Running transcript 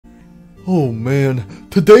Oh man,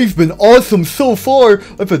 today's been awesome so far.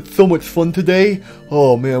 I've had so much fun today.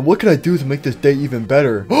 Oh man, what can I do to make this day even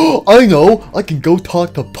better? I know, I can go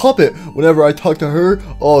talk to Puppet. Whenever I talk to her,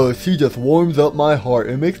 oh, she just warms up my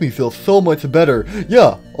heart. It makes me feel so much better.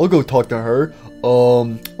 Yeah, I'll go talk to her.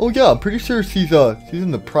 Oh yeah, I'm pretty sure she's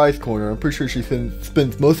in the prize corner. I'm pretty sure she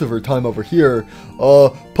spends most of her time over here.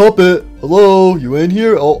 Puppet, hello, you in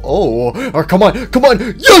here? Come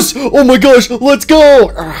on, yes! Oh my gosh, let's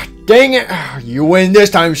go! Dang it, you win this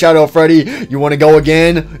time, Shadow Freddy. You want to go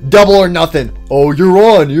again? Double or nothing. Oh, you're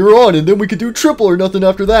on, and then we could do triple or nothing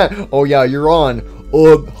after that. Oh yeah, you're on.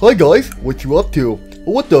 Hi guys, what you up to?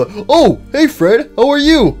 What the? Oh, hey Fred, how are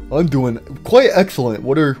you? I'm doing quite excellent.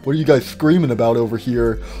 What are you guys screaming about over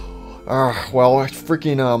here? Well,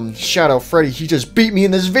 freaking Shadow Freddy, he just beat me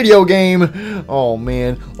in this video game. Oh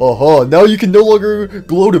man. Now you can no longer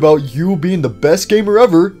gloat about you being the best gamer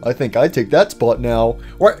ever. I think I'd take that spot now.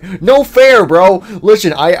 What? No fair, bro.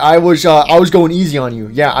 Listen, I was going easy on you.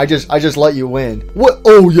 Yeah, I just let you win. What?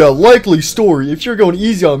 Oh yeah, likely story. If you're going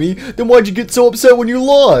easy on me, then why'd you get so upset when you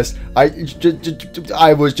lost?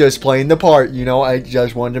 I was just playing the part, you know. I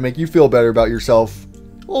just wanted to make you feel better about yourself.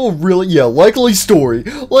 Oh, really? Yeah, likely story.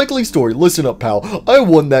 Likely story. Listen up, pal. I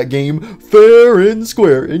won that game fair and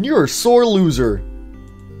square, and you're a sore loser.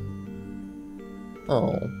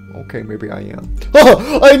 Oh, okay, maybe I am.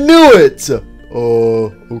 I knew it!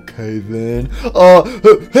 Okay then.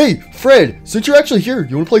 Hey, Fred, since you're actually here,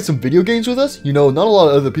 you want to play some video games with us? You know, not a lot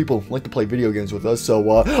of other people like to play video games with us, so,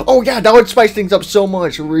 oh yeah, that would spice things up so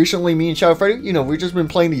much. Recently, me and Shadow Freddy, you know, we've just been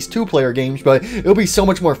playing these two-player games, but it would be so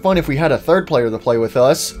much more fun if we had a third player to play with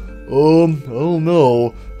us. I don't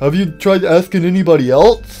know. Have you tried asking anybody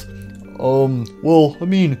else? Well, I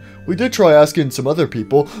mean, we did try asking some other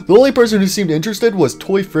people. The only person who seemed interested was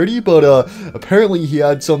Toy Freddy, but, apparently he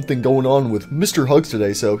had something going on with Mr. Hugs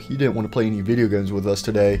today, so he didn't want to play any video games with us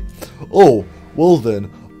today. Oh, well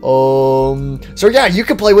then, so yeah, you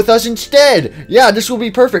can play with us instead! Yeah, this will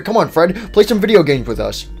be perfect. Come on, Fred, play some video games with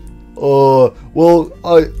us. Well,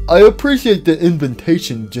 I appreciate the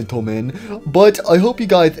invitation, gentlemen, but I hope you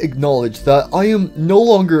guys acknowledge that I am no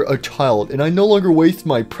longer a child, and I no longer waste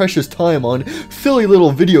my precious time on silly little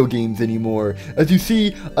video games anymore. As you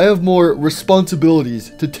see, I have more responsibilities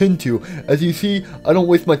to tend to. As you see, I don't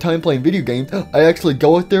waste my time playing video games. I actually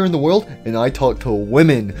go out there in the world, and I talk to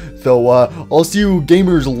women. So, I'll see you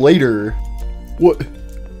gamers later. What?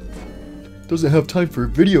 Doesn't have time for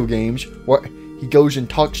video games. What? He goes and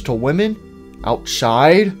talks to women?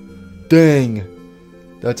 Outside? Dang.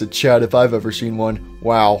 That's a Chad if I've ever seen one.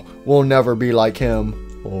 Wow. We'll never be like him.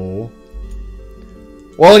 Oh.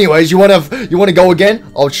 Well, anyways, you wanna go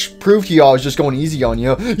again? I'll prove to you I was just going easy on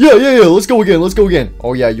you. Yeah. Let's go again.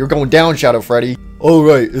 Oh yeah, you're going down, Shadow Freddy.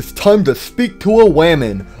 Alright, it's time to speak to a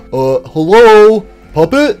whammon. Hello?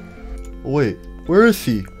 Puppet? Oh, wait, where is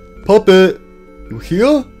he? Puppet? You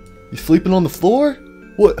here? You sleeping on the floor?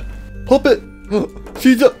 What? Puppet?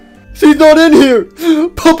 She's not in here!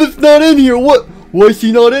 Puppet's not in here! What? Why is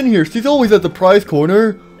she not in here? She's always at the prize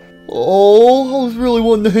corner. Oh, I was really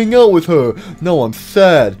wanting to hang out with her. Now I'm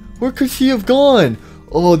sad. Where could she have gone?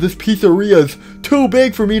 Oh, this pizzeria's too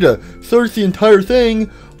big for me to search the entire thing.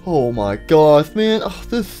 Oh my gosh, man. Oh,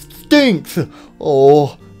 this stinks.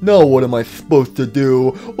 Oh, now what am I supposed to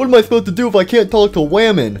do? What am I supposed to do if I can't talk to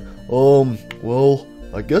whammon? Well,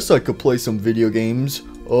 I guess I could play some video games.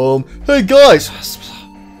 Hey guys!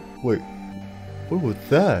 Wait, what was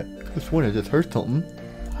that? I could have sworn I just heard something.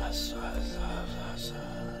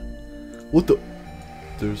 What the?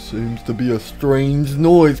 There seems to be a strange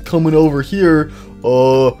noise coming over here.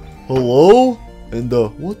 Hello? And,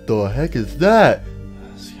 what the heck is that?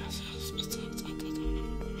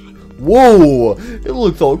 Whoa! It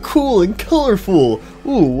looks all cool and colorful.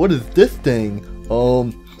 Ooh, what is this thing?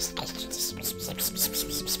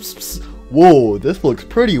 Whoa, this looks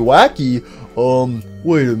pretty wacky.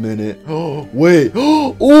 Wait a minute. Wait.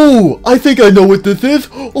 Oh, I think I know what this is.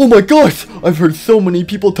 Oh my gosh, I've heard so many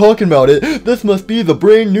people talking about it. This must be the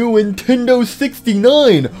brand new Nintendo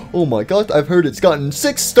 69. Oh my gosh, I've heard it's gotten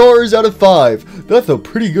 6 stars out of 5. That's a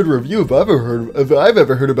pretty good review if I've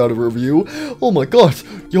ever heard about a review. Oh my gosh.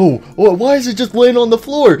 Yo, why is it just laying on the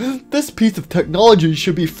floor? This piece of technology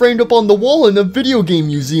should be framed up on the wall in a video game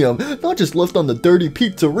museum, not just left on the dirty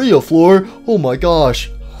pizzeria floor. Oh my gosh.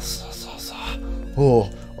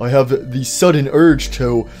 Oh, I have the sudden urge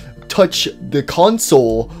to touch the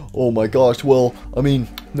console. Oh my gosh, well, I mean,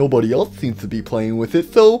 nobody else seems to be playing with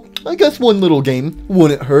it, so I guess one little game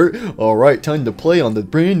wouldn't hurt. Alright, time to play on the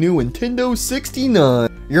brand new Nintendo 69.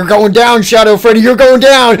 You're going down, Shadow Freddy, you're going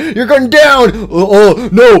down! You're going down!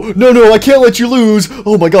 No, I can't let you lose!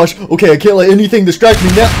 Oh my gosh, okay, I can't let anything distract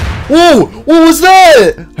me now. Whoa! What was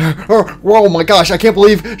that? Oh my gosh, I can't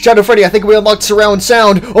believe Shadow Freddy, I think we unlocked surround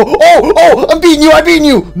sound. Oh, I'm beating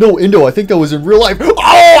you! No, Indo, I think that was in real life. Oh,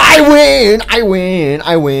 I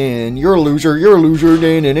win! You're a loser.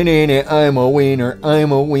 I'm a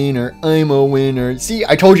winner. See,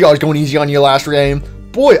 I told you I was going easy on you last game.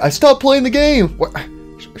 Boy, I stopped playing the game. What?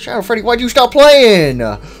 Shadow Freddy, why'd you stop playing?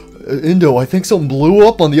 Indo, I think something blew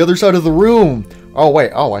up on the other side of the room. Oh,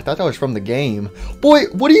 wait. Oh, I thought that was from the game. Boy,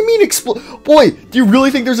 what do you mean Boy, do you really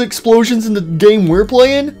think there's explosions in the game we're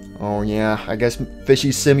playing? Oh, yeah. I guess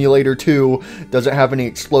Fishy Simulator 2 doesn't have any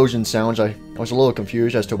explosion sounds. I was a little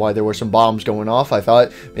confused as to why there were some bombs going off. I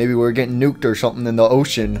thought maybe we were getting nuked or something in the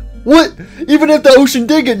ocean. What? Even if the ocean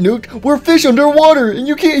did get nuked, we're fish underwater, and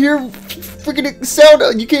you can't hear freaking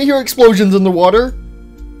sound. You can't hear explosions in the water.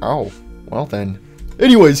 Oh, well then.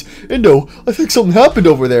 Anyways, Indo, I think something happened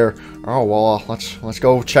over there. Oh, well, let's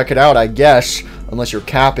go check it out, I guess. Unless you're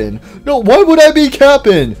capping. No, why would I be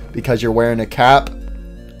capping? Because you're wearing a cap?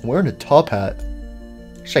 I'm wearing a top hat.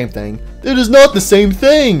 Same thing. It is not the same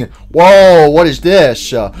thing. Whoa, what is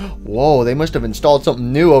this? Whoa, they must have installed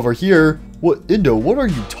something new over here. What, Indo, what are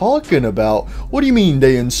you talking about? What do you mean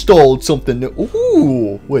they installed something new?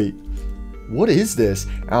 Ooh, wait. What is this?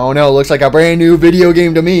 I don't know. It looks like a brand new video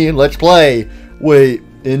game to me. Let's play. Wait,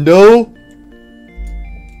 Indo?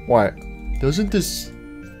 What? Doesn't this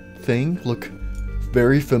thing look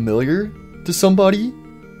very familiar to somebody?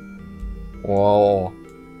 Well,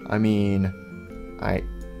 I mean, I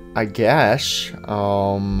guess.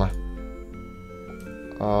 I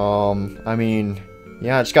mean,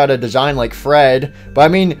 yeah, it's got a design like Fred. But I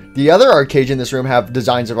mean, the other arcades in this room have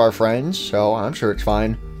designs of our friends, so I'm sure it's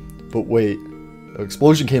fine. But wait, an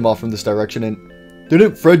explosion came off from this direction, and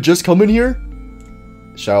didn't Fred just come in here?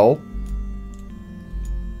 So?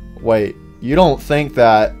 Wait, you don't think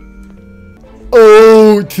that...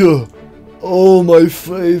 Oh, my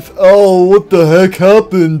face. Oh, what the heck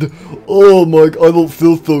happened? Oh my, I don't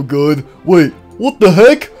feel so good. Wait, what the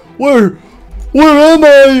heck? Where am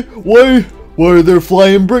I? Why are there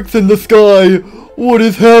flying bricks in the sky? What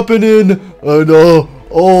is happening? And,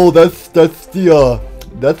 oh, that's the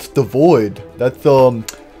void. That's,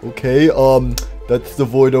 okay, that's the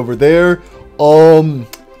void over there.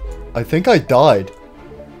 I think I died.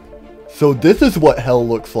 So this is what hell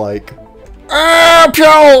looks like.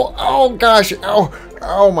 Oh gosh,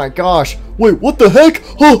 oh my gosh. Wait, what the heck?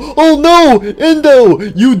 Oh no, Indo,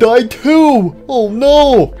 you died too. Oh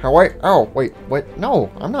no. Wait,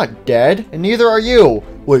 no, I'm not dead, and neither are you.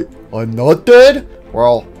 Wait, I'm not dead?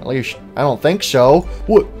 Well, at least I don't think so.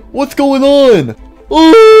 What's going on?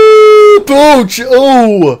 Oh, ouch,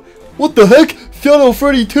 oh, what the heck? Shadow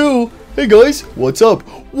Freddy 2. Hey guys, what's up?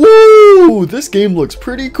 Woo! This game looks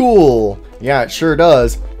pretty cool. Yeah, it sure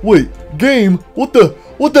does. Wait, game? What the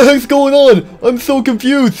heck's going on? I'm so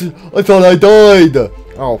confused. I thought I died.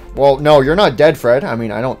 Oh, well, no, you're not dead, Fred. I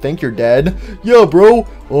mean, I don't think you're dead. Yeah, bro.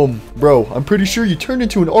 Bro, I'm pretty sure you turned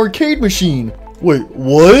into an arcade machine. Wait,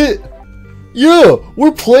 what? Yeah,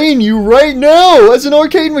 we're playing you right now as an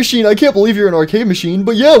arcade machine. I can't believe you're an arcade machine,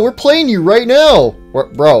 but yeah, we're playing you right now.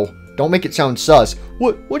 Bro, don't make it sound sus.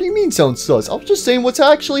 What do you mean sound sus? I was just saying what's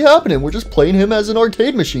actually happening. We're just playing him as an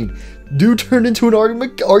arcade machine. Dude turned into an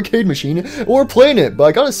arcade machine, and we're playing it. But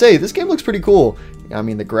I gotta say, this game looks pretty cool. I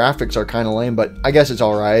mean, the graphics are kind of lame, but I guess it's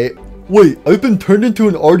alright. Wait, I've been turned into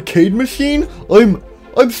an arcade machine? I'm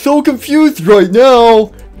so confused right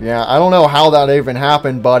now. Yeah, I don't know how that even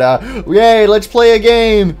happened, but, yay, let's play a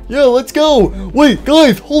game. Yeah, let's go. Wait,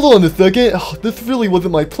 guys, hold on a second. This really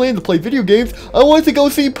wasn't my plan to play video games. I wanted to go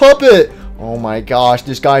see Puppet. Oh my gosh,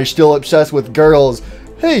 this guy's still obsessed with girls.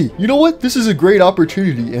 Hey, you know what? This is a great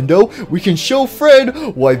opportunity, Indo. We can show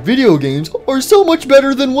Fred why video games are so much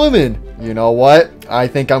better than women. You know what? I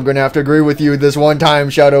think I'm gonna have to agree with you this one time,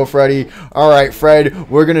 Shadow Freddy. Alright, Fred,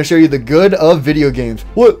 we're gonna show you the good of video games.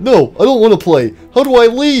 What? No, I don't want to play. How do I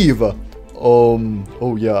leave?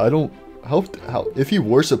 Oh yeah, I don't... How, if he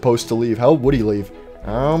were supposed to leave, how would he leave?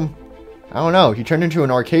 I don't know. He turned into an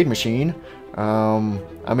arcade machine.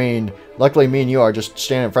 I mean, luckily me and you are just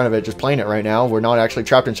standing in front of it, just playing it right now. We're not actually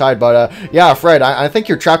trapped inside, but, yeah, Fred, I think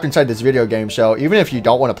you're trapped inside this video game, so even if you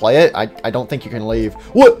don't want to play it, I don't think you can leave.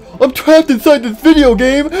 What? I'm trapped inside this video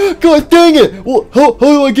game? God dang it! Well, how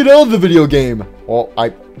do I get out of the video game? Well, I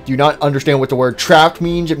do not understand what the word trapped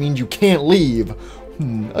means. It means you can't leave.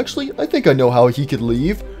 Actually, I think I know how he could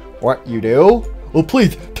leave. What, you do? Oh,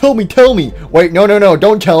 please, tell me. Wait, no,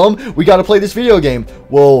 don't tell him. We gotta play this video game.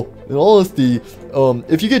 Well, in all honesty,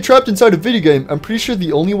 if you get trapped inside a video game, I'm pretty sure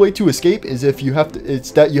the only way to escape is if you have to,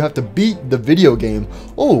 it's that you have to beat the video game.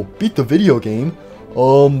 Oh, beat the video game?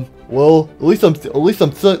 Well, at least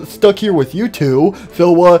I'm stuck here with you two.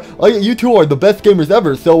 So, you two are the best gamers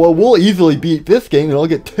ever. So, we'll easily beat this game and I'll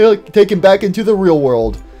get taken back into the real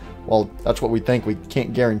world. Well, that's what we think. We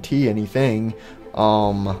can't guarantee anything.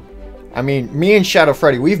 I mean, me and Shadow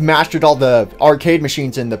Freddy, we've mastered all the arcade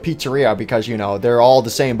machines in the pizzeria because, you know, they're all the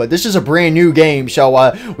same. But this is a brand new game,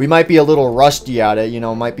 so we might be a little rusty at it. You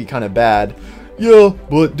know, it might be kind of bad. Yeah,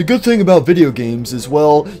 but the good thing about video games is,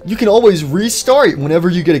 well, you can always restart whenever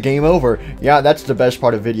you get a game over. Yeah, that's the best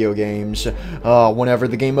part of video games. Whenever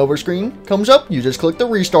the game over screen comes up, you just click the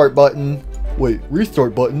restart button. Wait,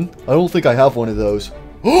 restart button? I don't think I have one of those.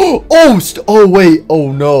 Oh, wait.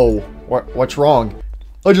 Oh, no. What's wrong?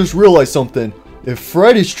 I just realized something. If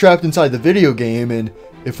Fred is trapped inside the video game, and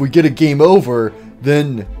if we get a game over,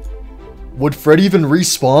 then would Fred even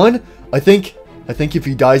respawn? I think if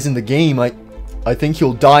he dies in the game, I think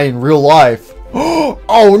he'll die in real life.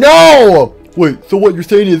 Oh no! Wait, so what you're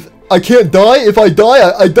saying is I can't die? If I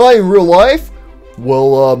die, I die in real life?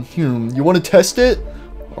 Well, you want to test it?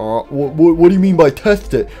 What do you mean by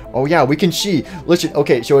test it? Oh yeah, we can see. Listen,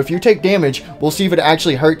 okay, so if you take damage, we'll see if it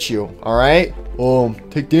actually hurts you. All right?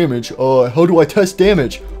 Take damage. How do I test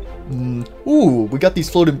damage? Ooh, we got these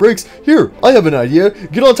floating bricks. Here, I have an idea.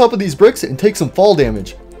 Get on top of these bricks and take some fall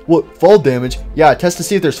damage. What, fall damage? Yeah, test to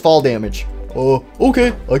see if there's fall damage.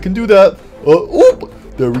 Okay, I can do that. Oop,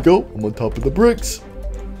 there we go. I'm on top of the bricks.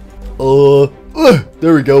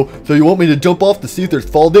 There we go. So you want me to jump off to see if there's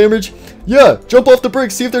fall damage? Yeah, jump off the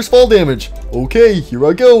bricks, see if there's fall damage. Okay, here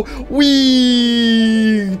I go.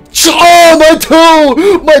 Whee! Oh, my toe!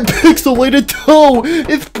 My pixelated toe!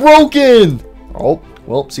 It's broken! Oh,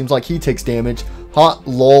 well, seems like he takes damage. Hot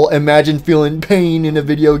lol, imagine feeling pain in a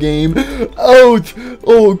video game. Ouch!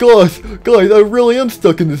 Oh gosh, guys, I really am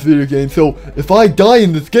stuck in this video game, so if I die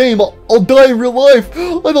in this game, I'll die in real life.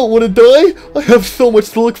 I don't want to die. I have so much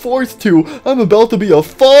to look forward to. I'm about to be a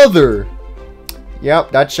father.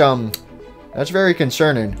 Yep, that's very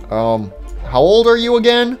concerning. How old are you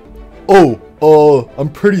again? I'm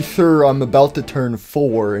pretty sure I'm about to turn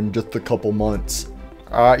 4 in just a couple months.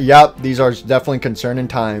 Yep, these are definitely concerning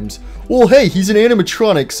times. Well, hey, he's an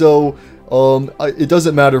animatronic, so, it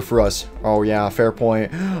doesn't matter for us. Oh, yeah, fair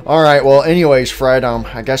point. Alright, well, anyways, Fred,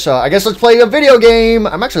 I guess let's play a video game!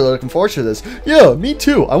 I'm actually looking forward to this. Yeah, me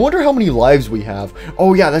too. I wonder how many lives we have.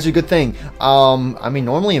 Oh, yeah, that's a good thing. I mean,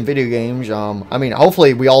 normally in video games, I mean,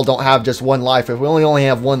 hopefully we all don't have just one life. If we only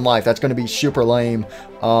have one life, that's gonna be super lame.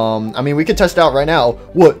 I mean, we could test it out right now.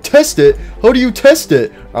 What? Test it? How do you test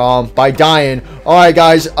it? By dying. Alright,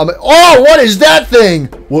 guys. Oh, what is that thing?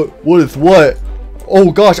 What is what? Oh,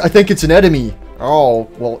 gosh, I think it's an enemy. Oh,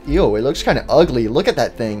 well, ew, it looks kind of ugly. Look at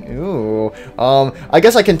that thing. Ooh. I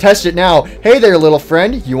guess I can test it now. Hey there, little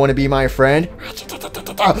friend. You want to be my friend?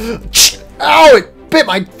 Ow, it bit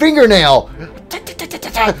my fingernail.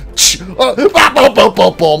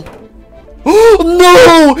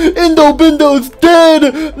 No! Indo Bindo's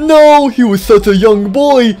dead! No! He was such a young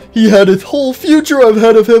boy! He had his whole future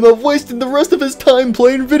ahead of him of wasting the rest of his time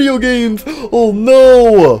playing video games! Oh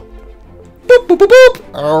no! Boop, boop, boop, boop.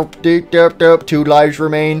 Oh, doop, doop, doop. 2 lives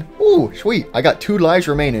remain. Ooh, sweet. I got 2 lives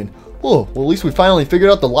remaining. Oh, well, at least we finally figured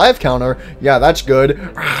out the live counter. Yeah, that's good.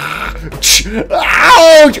 Ouch!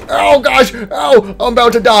 Oh, gosh! Oh, I'm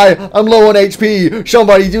about to die. I'm low on HP.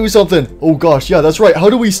 Somebody do something. Oh, gosh, yeah, that's right. How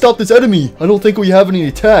do we stop this enemy? I don't think we have any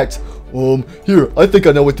attacks. Here, I think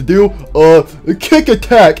I know what to do. Kick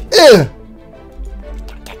attack.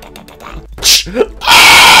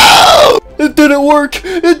 It didn't work!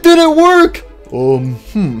 It didn't work!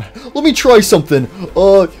 Let me try something.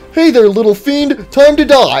 Hey there, little fiend. Time to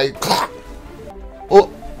die.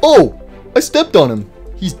 Oh, I stepped on him.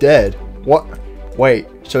 He's dead. What? Wait,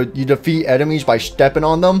 so you defeat enemies by stepping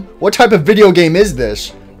on them? What type of video game is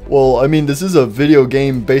this? Well, I mean, this is a video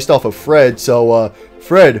game based off of Fred, so,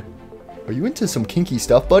 Fred, are you into some kinky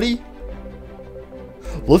stuff, buddy?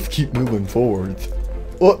 Let's keep moving forward.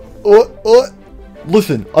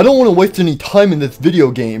 Listen, I don't want to waste any time in this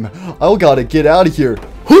video game. I gotta get out of here.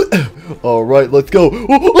 Alright, let's go.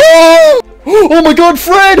 Oh my god,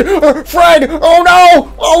 Fred! Fred! Oh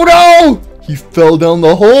no! Oh no! He fell down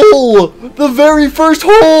the hole! The very first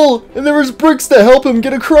hole! And there was bricks to help him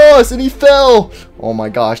get across, and he fell! Oh my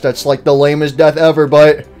gosh, that's like the lamest death ever,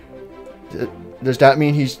 but... Does that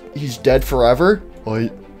mean he's dead forever?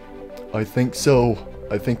 I think so.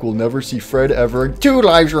 I think we'll never see Fred ever. 2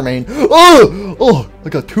 lives remain. Oh, I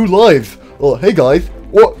got 2 lives. Oh, hey guys.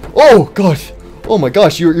 What? Oh, gosh. Oh my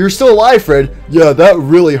gosh, you're still alive, Fred. Yeah, that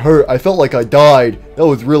really hurt. I felt like I died. That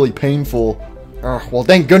was really painful. Well,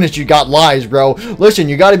 thank goodness you got lives, bro. Listen,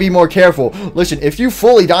 you gotta be more careful. Listen, if you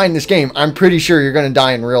fully die in this game, I'm pretty sure you're gonna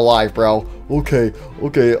die in real life, bro. Okay,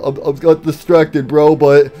 I got distracted, bro,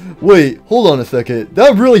 but wait, hold on a second.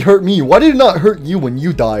 That really hurt me. Why did it not hurt you when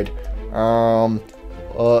you died?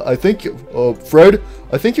 I think, Fred,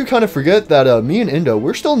 I think you kind of forget that, me and Indo,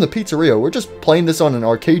 we're still in the pizzeria. We're just playing this on an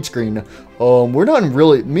arcade screen. We're not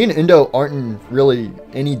really, me and Indo aren't in really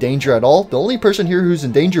any danger at all. The only person here who's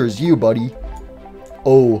in danger is you, buddy.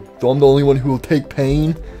 Oh, so I'm the only one who will take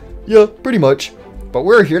pain? Yeah, pretty much. But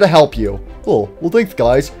we're here to help you. Oh, well thanks,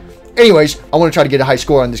 guys. Anyways, I want to try to get a high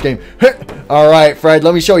score on this game. Alright, Fred,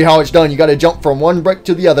 let me show you how it's done. You got to jump from one brick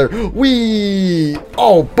to the other. Whee!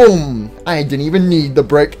 Oh, boom! I didn't even need the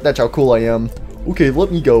brick. That's how cool I am. Okay,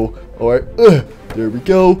 let me go. Alright, there we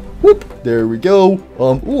go. Whoop! There we go.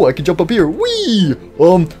 Oh, I can jump up here. Whee!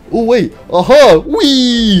 Oh, wait. Aha!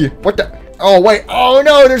 Whee! What the? Oh, wait. Oh,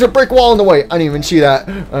 no, there's a brick wall in the way. I didn't even see that.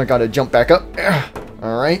 I gotta jump back up.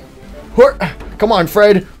 Alright. Come on,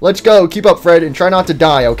 Fred. Let's go. Keep up, Fred, and try not to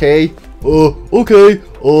die, okay? Okay.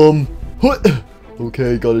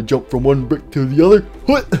 Okay, gotta jump from one brick to the other.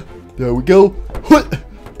 There we go.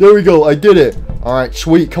 There we go. I did it. Alright,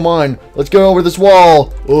 sweet. Come on. Let's go over this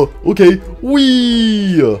wall. Okay.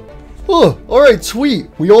 Whee! Alright, sweet.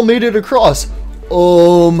 We all made it across.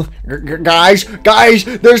 Guys,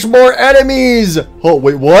 there's more enemies. Oh,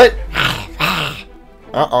 wait, what?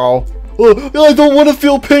 Uh-oh. I don't want to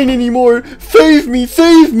feel pain anymore. Save me.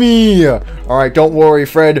 Alright, don't worry,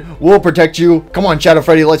 Fred. We'll protect you. Come on, Shadow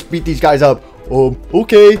Freddy. Let's beat these guys up.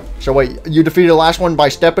 Okay. So wait, you defeated the last one by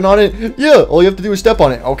stepping on it? Yeah, all you have to do is step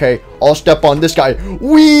on it. Okay, I'll step on this guy.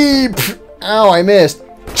 Whee! Ow, I missed.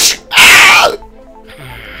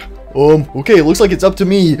 Okay, it looks like it's up to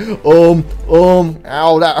me. Ow,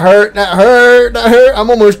 that hurt. I'm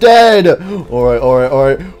almost dead.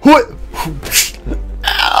 Alright.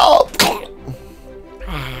 Ow!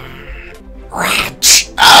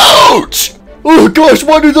 Ouch! Oh gosh,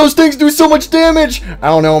 why do those things do so much damage? I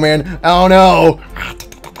don't know, man. I don't know.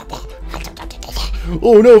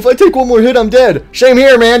 Oh no, if I take one more hit, I'm dead. Same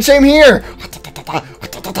here, man. Same here. Oh,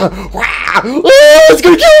 it's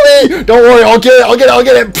gonna kill me. Don't worry, I'll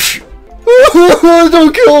get it.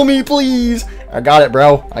 Don't kill me, please. I got it,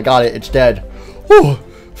 bro. I got it. It's dead. Oh,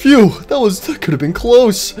 phew. That could have been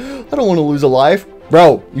close. I don't want to lose a life.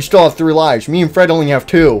 Bro, you still have 3 lives. Me and Fred only have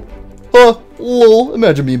 2. Lol.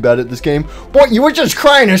 Imagine being bad at this game. Boy, you were just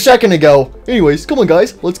crying a second ago. Anyways, come on,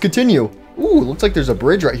 guys. Let's continue. Ooh, looks like there's a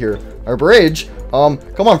bridge right here. A bridge? Come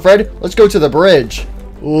on, Fred. Let's go to the bridge.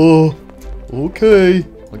 Okay.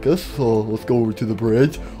 I guess, let's go over to the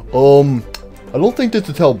bridge. I don't think this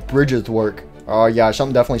is how bridges work. Yeah,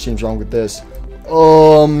 something definitely seems wrong with this.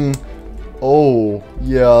 Oh,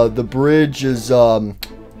 yeah, the bridge is,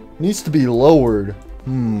 needs to be lowered.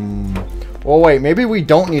 Well, wait, maybe we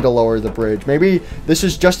don't need to lower the bridge. Maybe this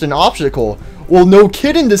is just an obstacle. Well, no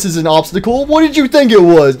kidding, this is an obstacle. What did you think it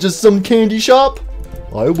was? Just some candy shop?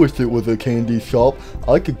 I wish it was a candy shop.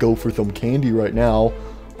 I could go for some candy right now.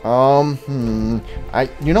 You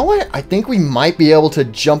know what? I think we might be able to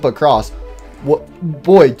jump across. What?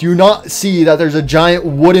 Boy, do you not see that there's a giant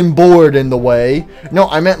wooden board in the way? No,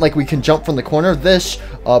 I meant like we can jump from the corner of this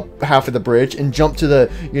half of the bridge and jump to the,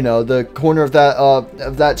 you know, the corner of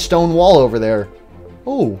that stone wall over there.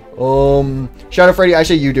 Oh, Shadow Freddy, I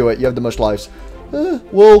say you do it. You have the most lives.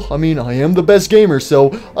 Well, I mean, I am the best gamer,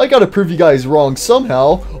 so I gotta prove you guys wrong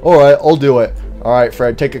somehow. Alright, I'll do it. Alright,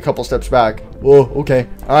 Fred, take a couple steps back. Oh, okay.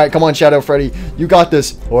 Alright, come on, Shadow Freddy. You got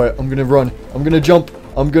this. Alright, I'm gonna run. I'm gonna jump.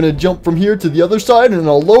 I'm gonna jump from here to the other side, and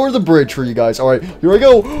I'll lower the bridge for you guys. Alright, here I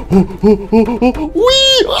go.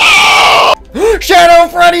 Whee! Ah! Shadow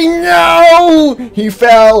Freddy, no! He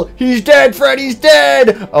fell. He's dead, Freddy's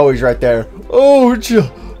dead. Oh, he's right there. Oh,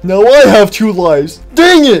 now I have 2 lives.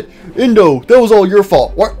 Dang it! Indo, that was all your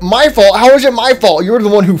fault. What? My fault? How is it my fault? You were the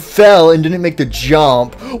one who fell and didn't make the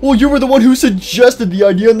jump. Well, you were the one who suggested the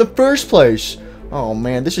idea in the first place. Oh,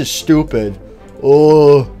 man, this is stupid.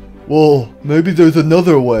 Well, maybe there's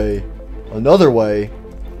another way. Another way?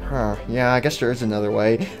 Huh, yeah, I guess there is another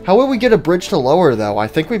way. How would we get a bridge to lower, though? I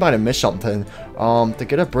think we might have missed something. To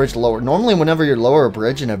get a bridge lower. Normally, whenever you lower a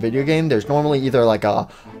bridge in a video game, there's normally either like a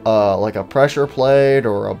pressure plate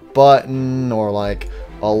or a button or like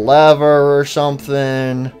a lever or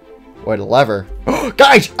something. Wait, a lever?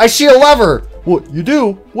 Guys, I see a lever! What, you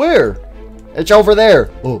do? Where? It's over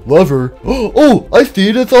there. Oh, lever. Oh, I see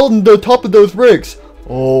it. It's on the top of those bricks.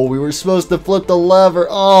 Oh, we were supposed to flip the lever.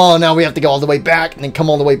 Oh, now we have to go all the way back and then come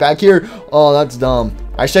all the way back here. Oh, that's dumb.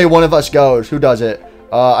 I say one of us goes. Who does it?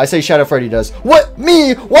 I say Shadow Freddy does. What?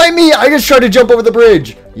 Me? Why me? I just tried to jump over the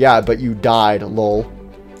bridge. Yeah, but you died, lol.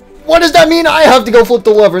 What does that mean? I have to go flip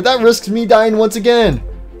the lever. That risks me dying once again.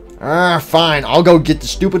 Fine. I'll go get the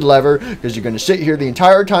stupid lever because you're going to sit here the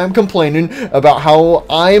entire time complaining about how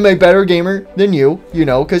I am a better gamer than you. You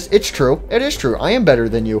know, because it's true. It is true. I am better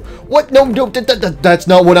than you. What? No, that's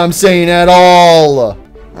not what I'm saying at all.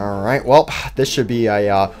 All right. Well, this should be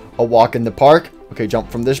a walk in the park. Okay,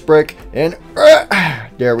 jump from this brick and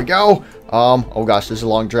there we go. Oh gosh, this is a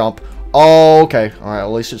long jump. Oh, okay. All right,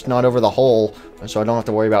 at least it's not over the hole, so I don't have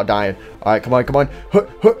to worry about dying. All right, come on, come on.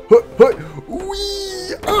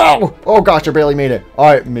 Whee! Oh, oh gosh, I barely made it. All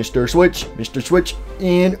right, Mr. Switch,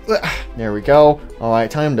 and there we go. All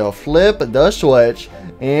right, time to flip the switch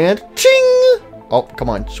and ching! Oh, come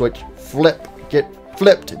on, switch, flip, get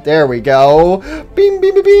flipped. There we go. Beam,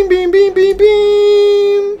 beam, beam, beam, beam, beam,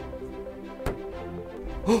 beam.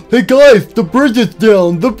 Hey guys, the bridge is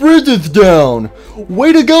down! The bridge is down!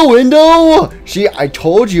 Way to go, Indo! See, I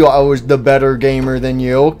told you I was the better gamer than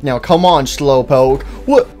you. Now come on, Slowpoke.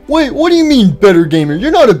 What? Wait, what do you mean better gamer?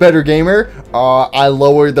 You're not a better gamer. I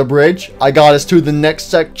lowered the bridge. I got us to the next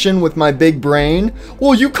section with my big brain.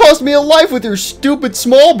 Well, you cost me a life with your stupid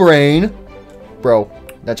small brain. Bro,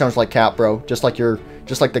 that sounds like Cap, bro. Just like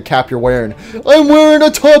the cap you're wearing. I'm wearing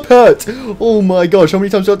a top hat! Oh my gosh, how many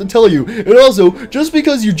times do I have to tell you? And also, just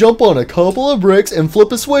because you jump on a couple of bricks and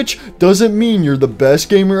flip a switch doesn't mean you're the best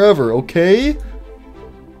gamer ever, okay?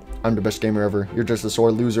 I'm the best gamer ever. You're just a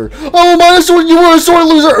sore loser. Oh my, you were a sore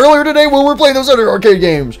loser earlier today when we were playing those other arcade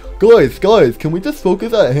games. Guys, can we just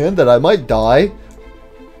focus at hand that I might die?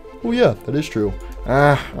 Oh yeah, that is true.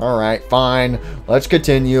 Alright, fine. Let's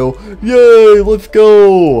continue. Yay, let's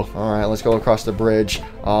go. Alright, let's go across the bridge.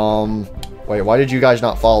 Wait, why did you guys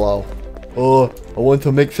not follow? I want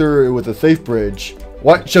to make sure it was a safe bridge.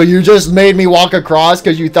 What? So you just made me walk across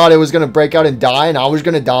because you thought it was going to break out and die and I was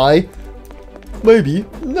going to die? Maybe.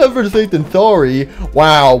 Never safe than sorry.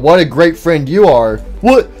 Wow, what a great friend you are.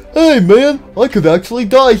 What? Hey, man, I could actually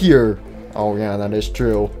die here. Oh, yeah, that is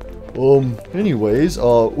true. Anyways,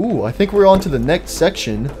 ooh, I think we're on to the next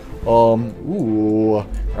section. Ooh,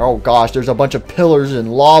 oh gosh, there's a bunch of pillars and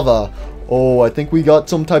lava. Oh, I think we got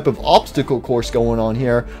some type of obstacle course going on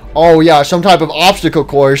here. Oh yeah, some type of obstacle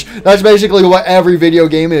course. That's basically what every video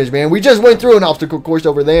game is, man. We just went through an obstacle course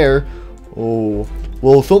over there. Oh,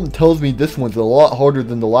 well, something tells me this one's a lot harder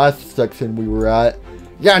than the last section we were at.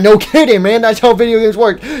 Yeah, no kidding, man. That's how video games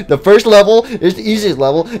work. The first level is the easiest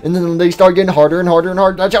level, and then they start getting harder and harder and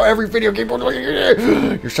harder. That's how every video game works.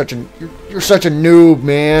 You're such a noob,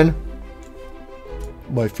 man.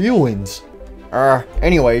 My feelings.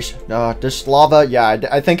 Anyways, this lava, yeah,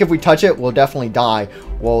 I think if we touch it, we'll definitely die.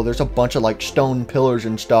 Whoa, there's a bunch of like stone pillars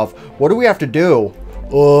and stuff. What do we have to do?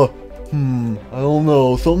 I don't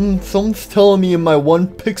know. Something's telling me in my one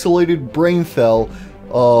pixelated brain cell,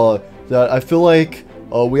 that I feel like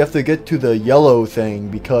we have to get to the yellow thing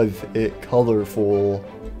because it's colorful.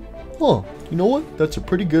 Huh, you know what? That's a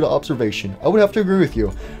pretty good observation. I would have to agree with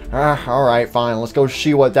you. Alright, fine. Let's go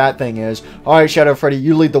see what that thing is. Alright, Shadow Freddy,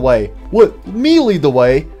 you lead the way. What? Me lead the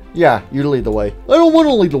way? Yeah, you lead the way. I don't want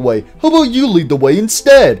to lead the way. How about you lead the way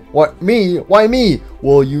instead? What, me? Why me?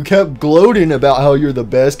 Well, you kept gloating about how you're the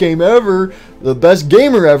best game ever, the best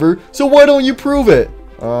gamer ever, so why don't you prove it?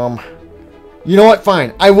 You know what?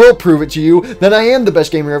 Fine. I will prove it to you that I am the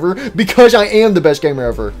best gamer ever because I am the best gamer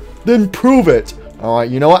ever. Then prove it.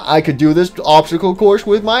 Alright, you know what? I could do this obstacle course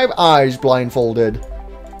with my eyes blindfolded.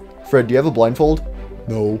 Fred, do you have a blindfold?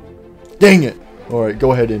 No. Dang it. Alright,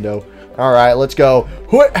 go ahead, Indo. Alright, let's go.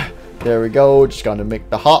 There we go. Just gotta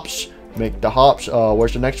make the hops.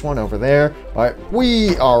 Where's the next one? Over there. Alright,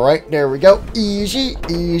 alright, there we go. Easy,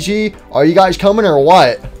 easy. Are you guys coming or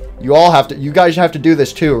what? You guys have to do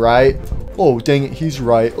this too, right? Oh, dang it, he's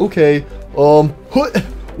right. Okay. Whoa.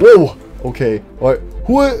 Okay. Alright.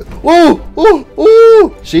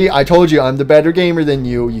 Whoa. See, I told you I'm the better gamer than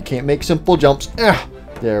you. You can't make simple jumps.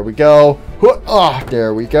 There we go.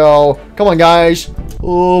 There we go. Come on, guys.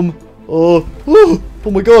 Oh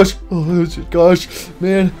my gosh. Oh gosh,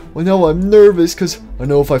 man. Well, now I'm nervous because I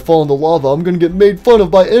know if I fall in the lava, I'm gonna get made fun of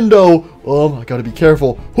by Indo. I gotta be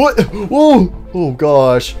careful. Whoa. Oh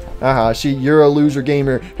gosh. See, you're a loser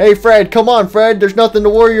gamer. Hey, Fred, come on, Fred. There's nothing to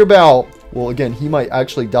worry about. Well, again, he might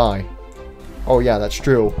actually die. Oh, yeah, that's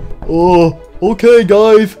true. Okay,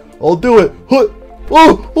 guys. I'll do it.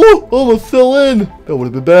 Almost fell in. That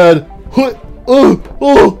would have been bad.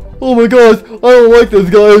 Oh my gosh. I don't like this,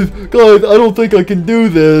 guys. Guys, I don't think I can do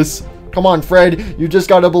this. Come on, Fred. You just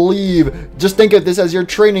gotta believe. Just think of this as your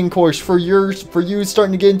training course for you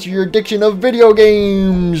starting to get into your addiction of video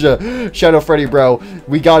games. Shadow Freddy, bro.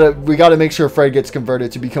 We gotta make sure Fred gets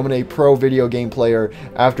converted to becoming a pro video game player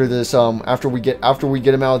after this. After we get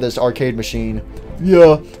him out of this arcade machine.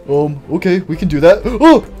 Yeah. Okay, we can do that.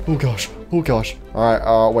 Oh gosh. Oh gosh. All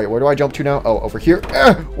right. Wait. Where do I jump to now? Oh, over here.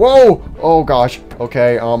 Whoa. Oh gosh.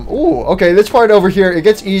 Okay. Ooh. Okay. This part over here, it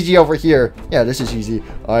gets easy over here. Yeah, this is easy.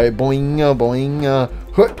 All right. Boing. Boing.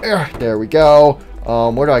 There we go.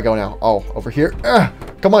 Where do I go now? Oh, over here.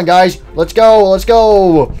 Come on, guys. Let's go. Let's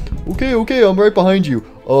go. Okay. Okay. I'm right behind you.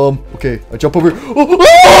 Okay. I jump over.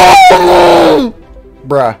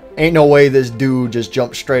 Bruh. Ain't no way this dude just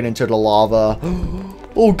jumped straight into the lava.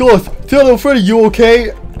 Oh god, Theo Freddy, you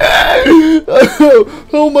okay? How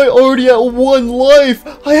am I already at 1 life?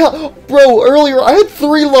 Bro, earlier I had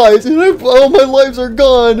 3 lives and all my lives are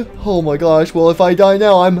gone. Oh my gosh, well if I die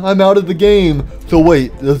now, I'm out of the game. So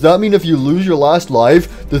wait, does that mean if you lose your last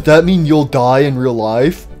life, does that mean you'll die in real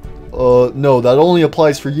life? No, that only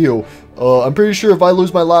applies for you. I'm pretty sure if I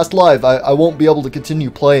lose my last life, I won't be able to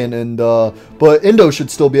continue playing, and but Indo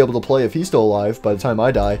should still be able to play if he's still alive by the time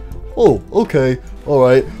I die. Oh, okay.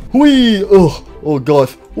 Alright. Whee! Oh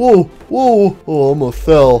gosh. Whoa, whoa. Oh, almost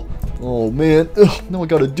fell. Oh man. Now I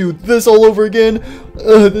gotta do this all over again.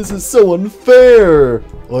 This is so unfair.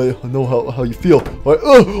 I know how you feel. Alright.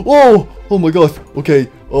 Whoa! Oh my gosh. Okay.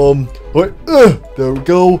 Alright. There we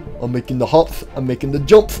go. I'm making the hops. I'm making the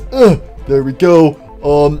jumps. There we go.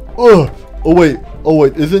 Oh wait.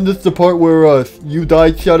 Isn't this the part where you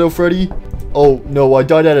died, Shadow Freddy? Oh no, I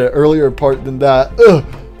died at an earlier part than that.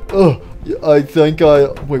 I think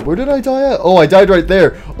wait, where did I die at? Oh, I died right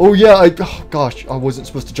there. Oh yeah, oh gosh, I wasn't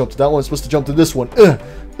supposed to jump to that one. I was supposed to jump to this one.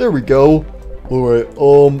 There we go. All right.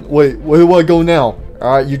 Wait, where do I go now?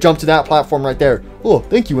 All right, you jump to that platform right there. Oh,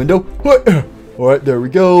 thank you, Indo. All right, there we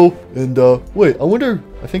go. And wait,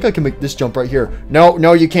 I think I can make this jump right here.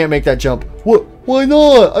 No, you can't make that jump. What? Why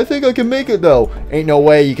not? I think I can make it though. Ain't no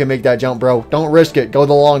way you can make that jump, bro. Don't risk it. Go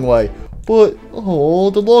the long way. But,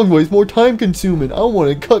 oh, the long way is more time consuming. I want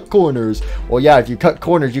to cut corners. Well, yeah, if you cut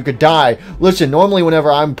corners, you could die. Listen, normally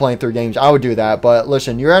whenever I'm playing through games, I would do that. But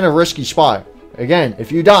listen, you're in a risky spot. Again,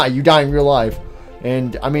 if you die in real life.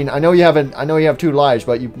 And, I mean, I know you have 2 lives,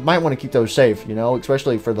 but you might want to keep those safe, you know,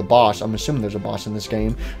 especially for the boss. I'm assuming there's a boss in this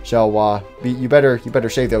game. So, you better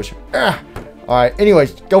save those. Alright,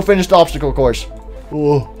 anyways, go finish the obstacle course.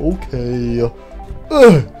 Oh, okay.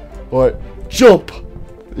 Alright, jump.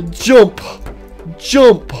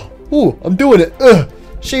 Ooh, I'm doing it.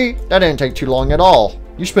 See, that didn't take too long at all.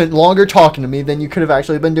 You spent longer talking to me than you could have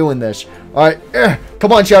actually been doing this. Alright,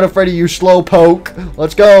 come on, Shadow Freddy, you slow poke.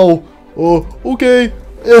 Let's go. Oh, okay.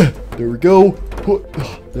 There we go.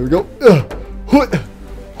 There we go.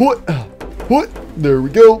 There we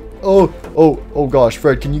go. Oh gosh,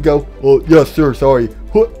 Fred, can you go? Oh, yes, sir, sorry.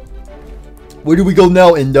 Where do we go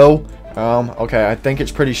now, Indo? Okay, I think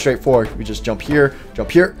it's pretty straightforward. We just jump here,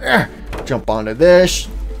 jump onto this.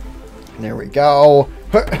 There we go.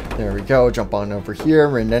 There we go. Jump on over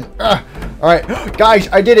here, and then, alright, guys,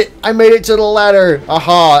 I did it. I made it to the ladder.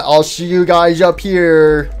 Aha, I'll see you guys up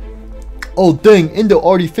here. Oh, dang, Indo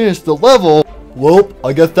already finished the level. Well,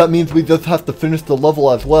 I guess that means we just have to finish the level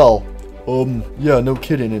as well. Yeah, no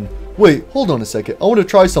kidding. And wait, hold on a second. I want to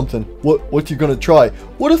try something. What you gonna try?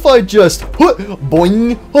 What if I just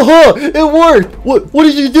boing? Haha! It worked. What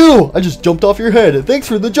did you do? I just jumped off your head. Thanks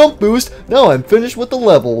for the jump boost. Now I'm finished with the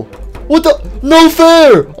level. What the? No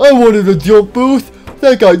fair! I wanted a jump boost.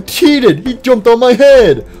 That guy cheated. He jumped on my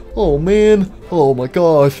head. Oh man. Oh my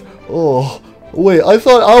gosh. Oh. Wait, I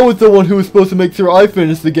thought I was the one who was supposed to make sure I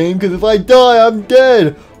finished the game, because if I die, I'm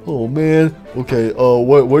dead. Oh man. Okay.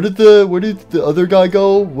 Where did the other guy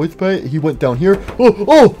go? He went down here.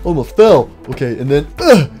 Oh, almost fell. Okay, and then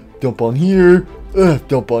dump on here.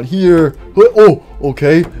 Dump on here. Oh,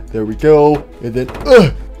 okay. There we go. And then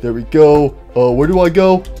there we go. Where do I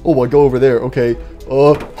go? Oh, I go over there. Okay.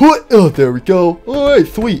 There we go. All right,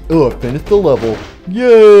 sweet. Finished the level.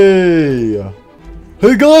 Yay!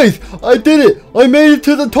 Hey guys, I did it! I made it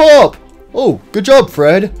to the top! Oh, good job,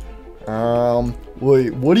 Fred.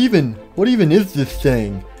 Wait, what even is this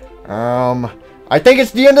thing? I think it's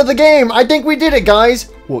the end of the game! I think we did it, guys!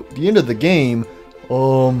 What, the end of the game?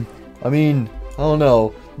 I mean, I don't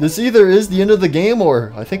know. This either is the end of the game,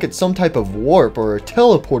 or I think it's some type of warp or a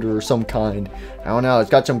teleporter or some kind. I don't know, it's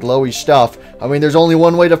got some glowy stuff. I mean, there's only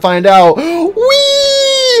one way to find out.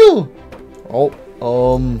 Whee!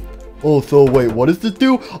 Oh, so wait, what does this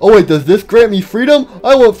do? Oh wait, does this grant me freedom?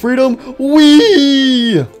 I want freedom.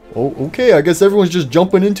 Whee! Oh, okay, I guess everyone's just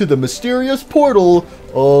jumping into the mysterious portal.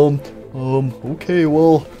 Okay,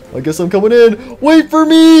 well, I guess I'm coming in. Wait for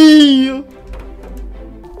me!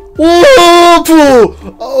 Whoa!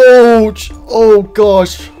 Ouch! Oh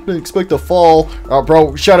gosh, I didn't expect to fall.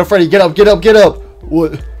 Bro, Shadow Freddy, get up, get up, get up!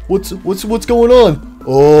 What's going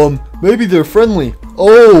on? Maybe they're friendly.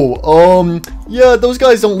 Oh, yeah, those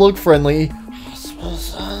guys don't look friendly.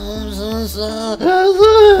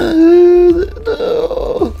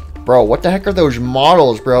 Bro, what the heck are those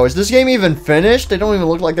models, bro? Is this game even finished? They don't even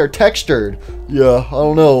look like they're textured. Yeah, I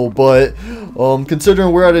don't know, but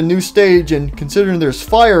considering we're at a new stage and considering there's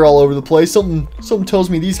fire all over the place, something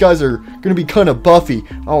tells me these guys are gonna be kind of buffy.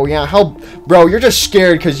 Oh yeah, bro? You're just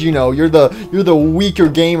scared because you know you're the weaker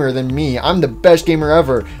gamer than me. I'm the best gamer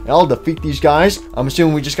ever, and I'll defeat these guys. I'm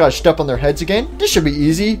assuming we just gotta step on their heads again. This should be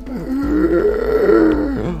easy.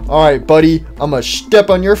 All right, buddy, I'm gonna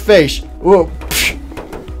step on your face. Whoa.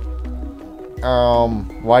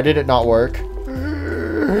 Why did it not work?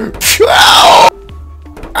 Ow!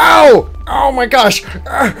 Ow! Oh my gosh!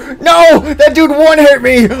 No! That dude one-hit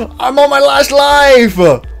me! I'm on my last life!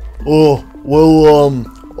 Oh, well,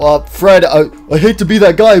 Fred, I hate to be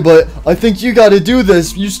that guy, but I think you gotta do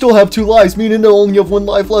this. You still have 2 lives, meaning I only have 1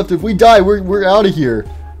 life left. If we die, we're out of here.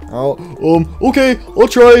 Okay, I'll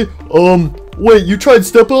try. Wait, you tried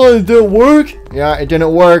stepping on it, it didn't work? Yeah, it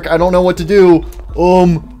didn't work. I don't know what to do.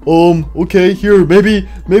 Okay, here, maybe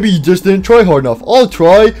you just didn't try hard enough. I'll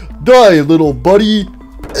try. Die, little buddy.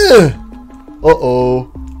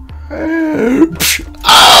 Uh-oh.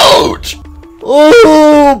 Ouch!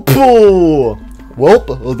 Oh, well,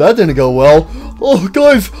 that didn't go well. Oh,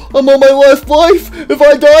 guys, I'm on my last life. If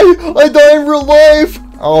I die in real life.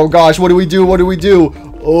 Oh, gosh, what do we do? What do we do?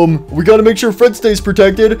 We gotta make sure Fred stays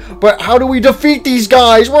protected, but how do we defeat these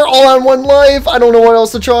guys? We're all on 1 life. I don't know what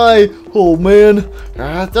else to try. Oh, man.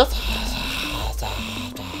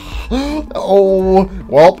 Oh,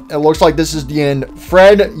 well, it looks like this is the end.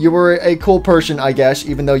 Fred, you were a cool person, I guess,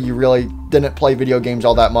 even though you really didn't play video games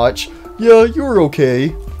all that much. Yeah, you were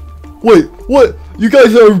okay. Wait, what? You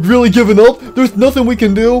guys are really giving up? There's nothing we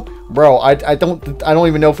can do? Bro, I don't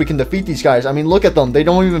even know if we can defeat these guys. I mean, look at them. They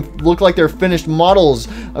don't even look like they're finished models.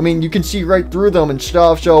 I mean, you can see right through them and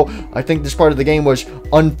stuff. So I think this part of the game was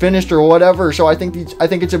unfinished or whatever. So I think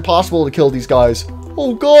it's impossible to kill these guys.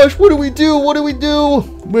 Oh gosh, what do we do? What do we do?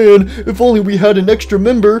 Man, if only we had an extra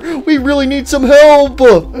member. We really need some help.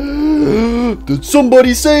 Did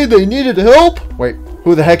somebody say they needed help? Wait,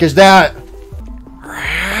 who the heck is that?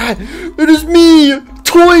 It is me,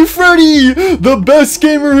 Toy Freddy, the best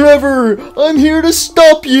gamer ever. I'm here to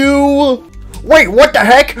stop you. Wait, what the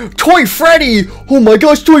heck? Toy Freddy! Oh my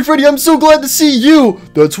gosh, Toy Freddy, I'm so glad to see you.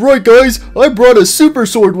 That's right, guys. I brought a super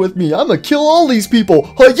sword with me. I'm gonna kill all these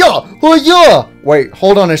people. Hi-ya! Hi-ya! Wait,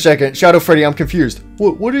 hold on a second. Shadow Freddy, I'm confused.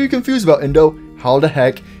 What are you confused about, Endo? How the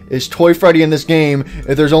heck is Toy Freddy in this game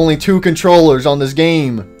if there's only 2 controllers on this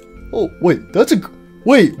game? Oh, wait,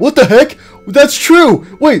 wait, what the heck? That's true!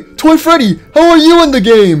 Wait, Toy Freddy, how are you in the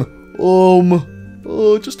game?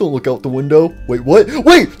 Just don't look out the window. Wait, what?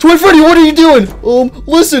 Wait, Toy Freddy, what are you doing?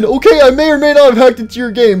 Listen, okay, I may or may not have hacked into your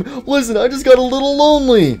game. Listen, I just got a little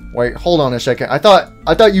lonely. Wait, hold on a second. I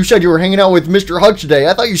thought you said you were hanging out with Mr. Hug today.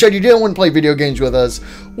 I thought you said you didn't want to play video games with us.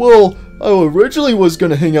 Well, I originally was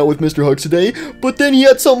gonna hang out with Mr. Hug today, but then he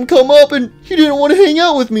had something come up and he didn't want to hang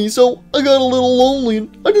out with me, so I got a little lonely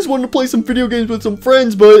and I just wanted to play some video games with some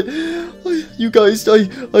friends, but you guys, I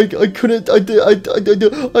couldn't, I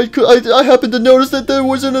happened to notice that there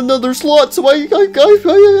wasn't another slot, so I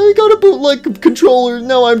got a bootleg controller,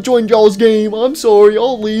 now I've joined y'all's game. I'm sorry,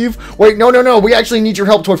 I'll leave. Wait, no, we actually need your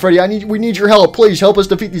help, Toy Freddy. We need your help. Please help us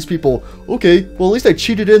defeat these people. Okay, well at least I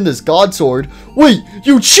cheated in this God Sword. Wait,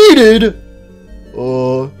 you cheated?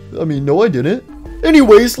 I mean, no I didn't.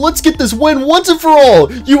 Anyways, let's get this win once and for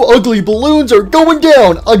all. You ugly balloons are going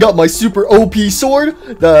down. I got my super OP sword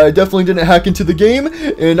that I definitely didn't hack into the game,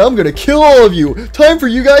 and I'm gonna kill all of you. Time for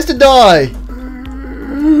you guys to die.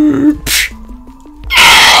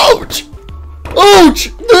 Ouch!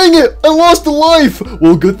 Ouch! Dang it! I lost a life!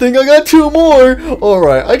 Well, good thing I got 2 more.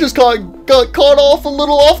 Alright, I just got caught off a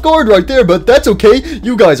little off guard right there, but that's okay.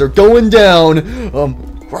 You guys are going down.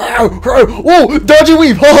 Whoa! Dodgy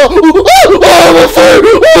weave! Ouch!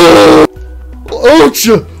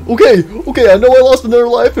 Okay, I know I lost another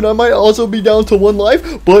life and I might also be down to 1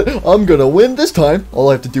 life, but I'm gonna win this time. All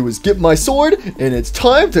I have to do is get my sword, and it's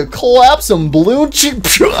time to clap some balloon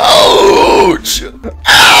Ouch!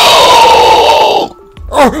 Ow!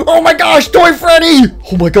 Oh my gosh, Toy Freddy!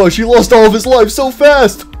 Oh my gosh, he lost all of his life so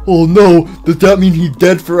fast! Oh no, does that mean he's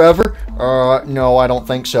dead forever? No, I don't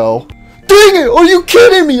think so. Dang it! Are you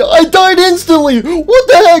kidding me? I died instantly! What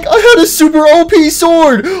the heck? I had a super OP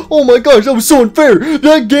sword! Oh my gosh, that was so unfair!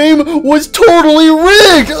 That game was totally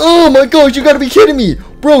rigged! Oh my gosh, you gotta be kidding me!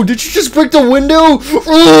 Bro, did you just break the window?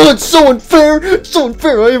 Oh, it's so unfair! It's so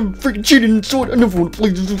unfair! I am freaking cheating in sword! I never want to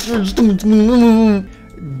play this.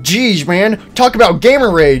 Jeez, man. Talk about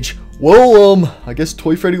gamer rage! Well, I guess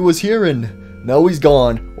Toy Freddy was here and now he's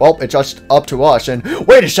gone. Well, it's just up to us. And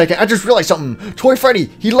wait a second, I just realized something. Toy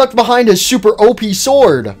Freddy, he left behind his super OP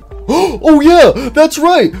sword. Oh yeah, that's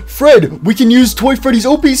right. Fred, we can use Toy Freddy's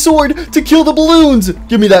OP sword to kill the balloons.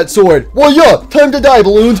 Give me that sword. Well, yeah, time to die,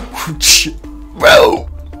 balloons. Bro.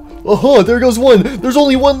 There goes one. There's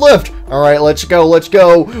only one left. All right, let's go. Let's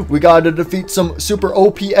go. We gotta defeat some super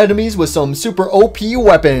OP enemies with some super OP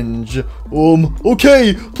weapons.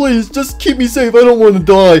 Okay, please just keep me safe. I don't want to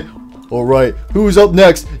die. All right, who's up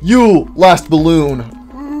next? You, last balloon.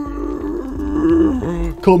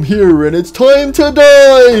 Come here, and it's time to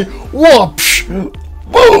die. Whoopsh.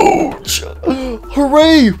 Booch.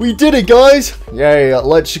 Hooray, we did it, guys. Yay,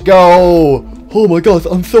 let's go. Oh my gosh,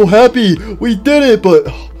 I'm so happy. We did it,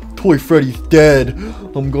 but Toy Freddy's dead.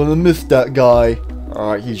 I'm gonna miss that guy.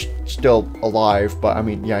 He's still alive, but I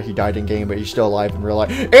mean, yeah, he died in game, but he's still alive in real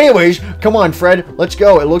life. Anyways, come on, Fred, let's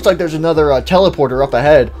go. It looks like there's another teleporter up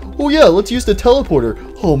ahead. Oh yeah, let's use the teleporter.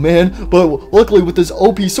 Oh man, but luckily with this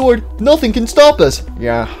OP sword, nothing can stop us.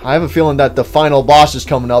 Yeah, I have a feeling that the final boss is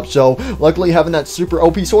coming up, so luckily having that super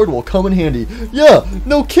OP sword will come in handy. Yeah,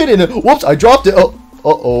 no kidding. Whoops, I dropped it.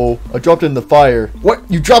 Uh-oh, I dropped it in the fire. What?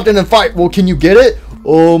 You dropped it in the fire? Well, can you get it?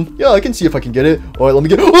 Yeah, I can see if I can get it. All right, let me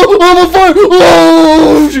get it. Oh, I'm on fire!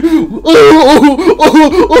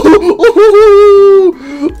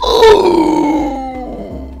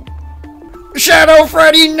 Oh! Shadow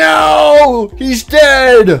Freddy, no! He's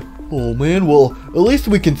dead! Oh, man, well, at least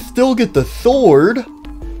we can still get the sword.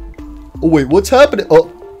 Oh, wait, what's happening? Oh,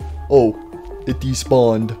 it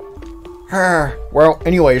despawned. Well,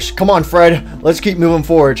 anyways, come on, Fred. Let's keep moving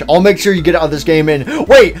forward. I'll make sure you get out of this game and...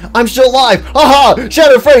 Wait, I'm still alive. Haha,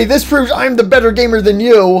 Shadow Freddy, this proves I'm the better gamer than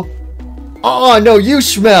you. No, you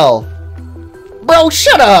smell. Bro,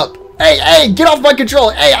 shut up. Hey, get off my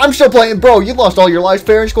controller. Hey, I'm still playing. Bro, you lost all your lives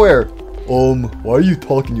fair and square. Why are you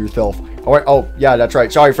talking to yourself? All right, oh, yeah, that's right.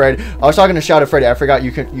 Sorry, Fred. I was talking to Shadow Freddy. I forgot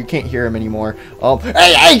you can't hear him anymore.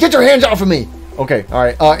 Hey, get your hands off of me. Okay,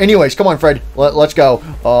 alright, anyways, come on, Fred, let's go.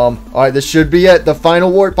 Alright, this should be it, the final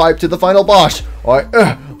warp pipe to the final boss. Alright,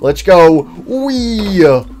 let's go. Wee!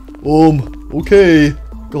 Okay.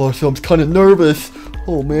 Gosh, I'm kind of nervous.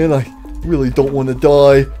 Oh, man, I really don't want to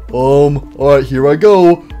die. Alright, here I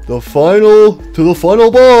go. To the final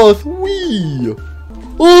boss. Wee!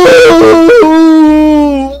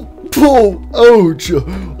 Oh, ouch.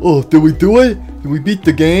 Oh, did we do it? Did we beat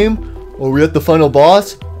the game? Are we at the final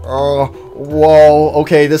boss? Whoa,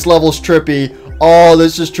 okay, this level's trippy. Oh,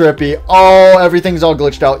 this is trippy. Oh, everything's all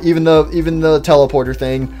glitched out. Even the teleporter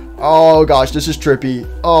thing. Oh gosh, this is trippy.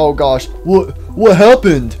 Oh gosh. What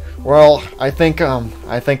happened? Well, I think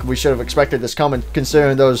we should have expected this coming,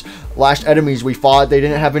 considering those last enemies we fought. They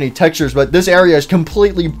didn't have any textures, but this area is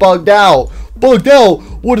completely bugged out. Bugged out?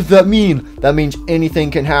 What does that mean? That means anything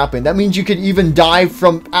can happen. That means you could even die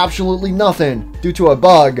from absolutely nothing due to a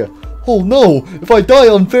bug. Oh no, if I die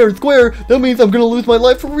on fair and square, that means I'm gonna lose my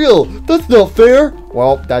life for real. That's not fair.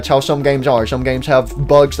 Well, that's how some games are. Some games have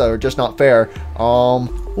bugs that are just not fair. Oh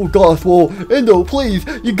gosh, well, Endo, please,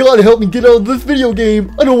 you gotta help me get out of this video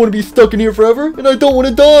game. I don't want to be stuck in here forever, and I don't want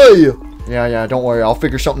to die. Yeah, don't worry, I'll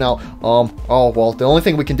figure something out. Oh, well, the only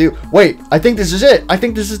thing we can do... Wait, I think this is it. I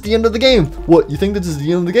think this is the end of the game. What, you think this is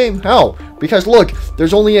the end of the game? How? Because, look,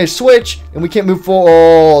 there's only a switch, and we can't move forward.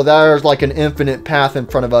 Oh, there's like an infinite path in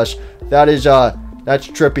front of us. That is, that's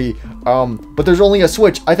trippy. But there's only a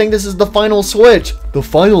switch. I think this is the final switch. The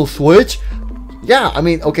final switch? Yeah, I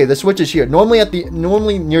mean, okay, the switch is here.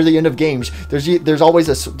 Normally near the end of games, there's always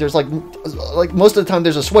like most of the time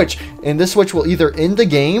there's a switch, and this switch will either end the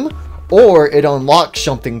game or it unlocks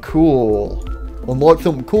something cool. Unlock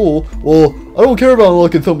something cool? Well, I don't care about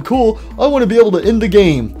unlocking something cool. I want to be able to end the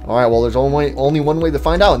game. Alright, well, there's only one way to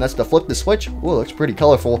find out, and that's to flip the switch. Ooh, looks pretty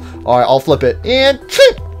colorful. Alright, I'll flip it. And...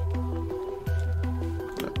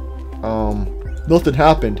 nothing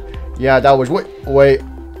happened. Yeah, that was... Wait, what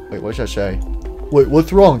did I say? Wait,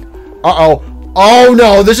 what's wrong? Uh-oh. Oh,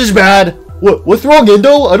 no, this is bad. What's wrong,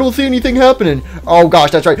 Indo? I don't see anything happening. Oh gosh,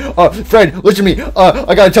 that's right. Fred, listen to me.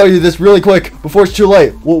 I gotta tell you this really quick before it's too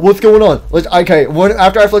late. What's going on? Okay,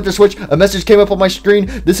 after I flipped the switch, a message came up on my screen.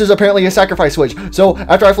 This is apparently a sacrifice switch. So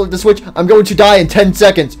after I flip the switch, I'm going to die in 10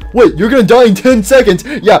 seconds. Wait, you're gonna die in 10 seconds?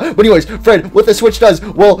 Yeah, but anyways, Fred, what the switch does,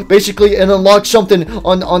 well, basically it unlocks something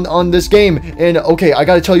on this game. And okay, I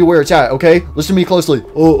gotta tell you where it's at, okay? Listen to me closely.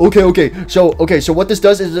 Oh, okay. So what this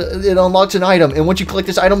does is it unlocks an item. And once you click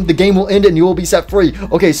this item, the game will end and you will be set free.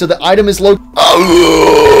 Okay, so the item is located.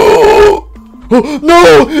 Oh,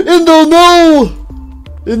 no! Indo, no!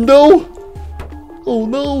 Indo? Oh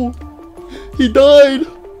no! He died!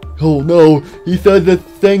 Oh no! He said this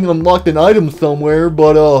thing unlocked an item somewhere,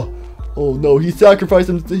 but oh no! He sacrificed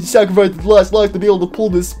his last life to be able to pull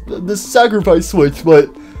this sacrifice switch, but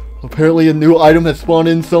apparently a new item has spawned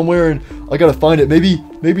in somewhere, and I gotta find it. Maybe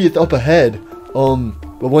it's up ahead.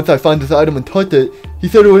 But once I find this item and touch it, he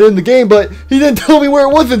said it would end the game, but he didn't tell me where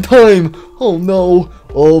it was in time. Oh no.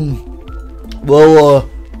 Well,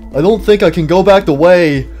 I don't think I can go back the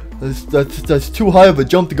way. That's too high of a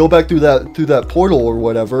jump to go back through that portal or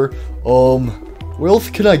whatever. Where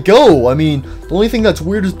else can I go? I mean, the only thing that's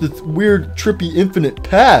weird is this weird, trippy, infinite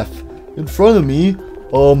path in front of me.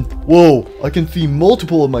 Whoa, I can see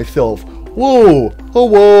multiple of myself. Whoa,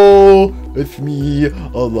 hello, it's me.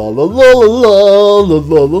 La la la la la la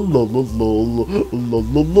la la la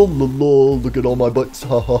la. Look at all my butts.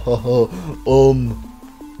 Ha ha ha ha.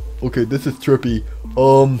 Okay, this is trippy.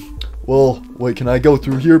 Well, wait, can I go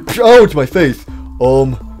through here? Oh, it's my face.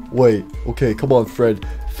 Wait. Okay, come on, Fred.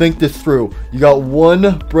 Think this through. You got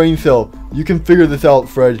one brain cell. You can figure this out,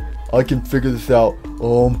 Fred. I can figure this out.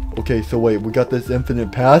 Okay, so wait, we got this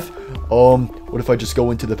infinite path. What if I just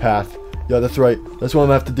go into the path? Yeah, that's right. That's what I'm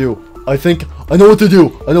gonna have to do. I think I know what to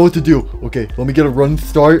do. Okay, let me get a run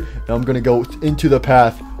start, and I'm gonna go into the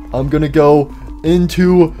path.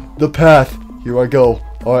 Here I go.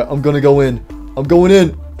 Alright, I'm gonna go in. I'm going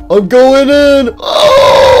in.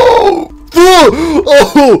 Oh!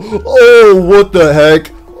 Oh, what the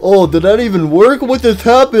heck? Oh, did that even work? What just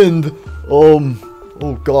happened? Oh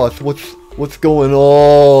gosh, what's going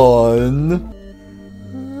on?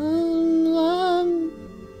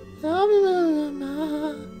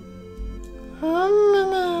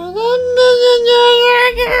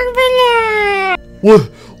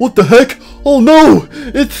 What the heck? Oh no!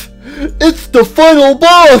 It's the final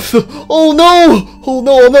boss! Oh no!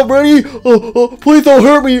 I'm not ready! Please don't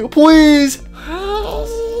hurt me! Please!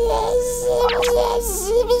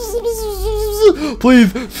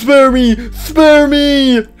 Please, spare me!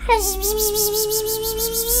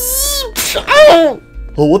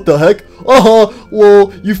 Oh, what the heck?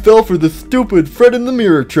 Well, you fell for the stupid Fred in the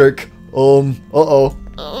mirror trick.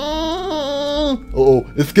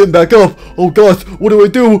 It's getting back up. Oh gosh, what do I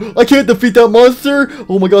do? I can't defeat that monster.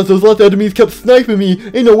 Oh my gosh, those last enemies kept sniping me.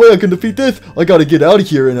 Ain't no way I can defeat this. I gotta get out of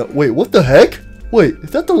here. And wait, what the heck? Wait,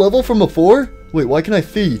 is that the level from before? Wait, why can I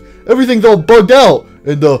see? Everything's all bugged out.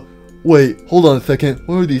 And wait, hold on a second.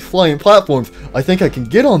 What are these flying platforms? I think I can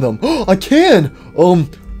get on them. I can.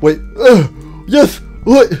 Wait. Yes.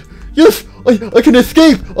 What? Yes. I can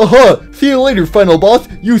escape. Aha. See you later, final boss.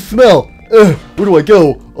 You smell. Where do I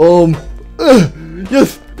go?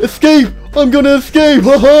 Yes, escape! I'm gonna escape!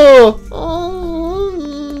 Haha!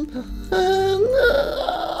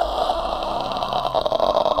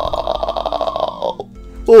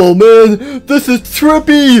 Oh man, this is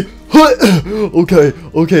trippy!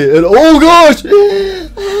 Okay, and oh gosh!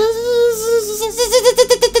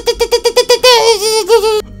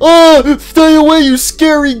 Stay away, you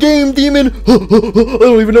scary game demon! I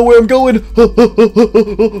don't even know where I'm going.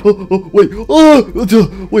 Wait,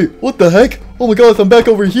 what the heck? Oh my gosh, I'm back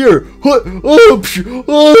over here. Oh,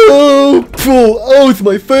 it's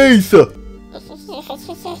my face.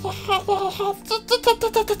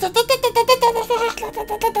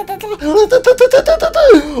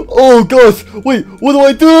 Oh gosh, wait, what do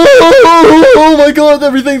I do? Oh my god,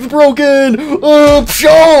 everything's broken. Oh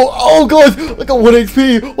gosh, I got 1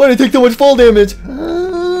 HP. Why did I take so much fall damage?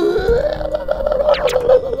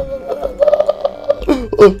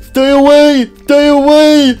 Stay away!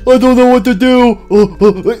 I don't know what to do.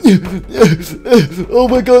 Oh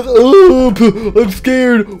my god, I'm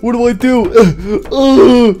scared. What do I do?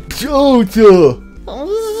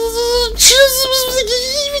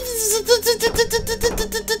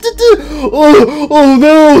 Oh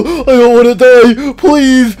no! I don't want to die!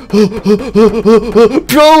 Please!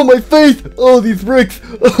 Oh, my face! Oh, these bricks!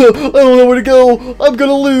 I don't know where to go! I'm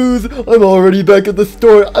gonna lose! I'm already back at the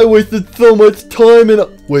store! I wasted so much time and...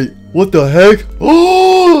 Wait, what the heck?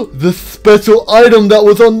 Oh! The special item that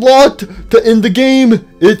was unlocked to end the game!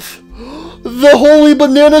 It's The holy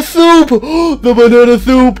banana soup! The banana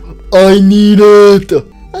soup! I need it!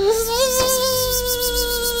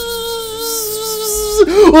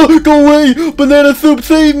 Oh, go away! Banana soup,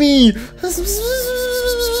 save me!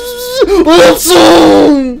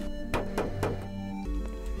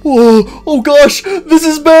 Whoa, oh gosh, this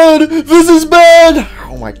is bad! This is bad!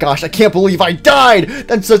 Oh my gosh, I can't believe I died!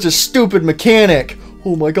 That's such a stupid mechanic!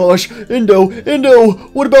 Oh my gosh, Indo,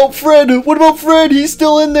 what about Fred? What about Fred? He's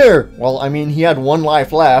still in there! Well, I mean, he had 1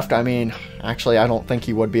 life left. I mean, actually, I don't think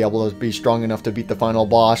he would be able to be strong enough to beat the final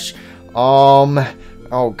boss.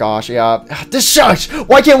 Oh gosh, yeah. This sucks!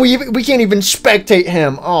 Why can't we can't even spectate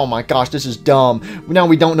him? Oh my gosh, this is dumb. Now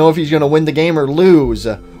we don't know if he's gonna win the game or lose.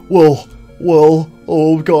 Well,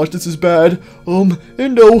 oh gosh, this is bad.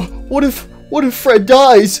 Indo, what if Fred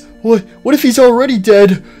dies? What if he's already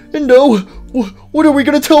dead? Indo, what are we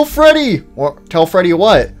gonna tell Freddy? Well, tell Freddy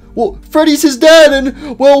what? Well, Freddy's his dad,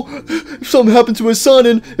 and, well, if something happened to his son,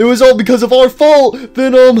 and it was all because of our fault,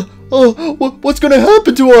 then, what's gonna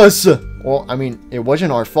happen to us? Well, I mean, it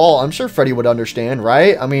wasn't our fault. I'm sure Freddy would understand,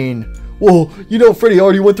 right? I mean, well, you know, Freddy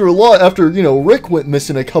already went through a lot after, you know, Rick went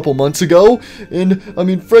missing a couple months ago. And, I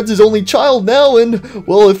mean, Fred's his only child now, and,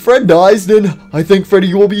 well, if Fred dies, then I think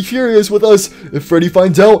Freddy will be furious with us. If Freddy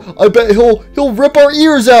finds out, I bet he'll rip our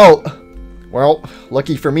ears out. Well,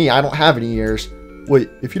 lucky for me, I don't have any ears.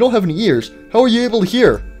 Wait, if you don't have any ears, how are you able to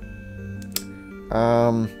hear?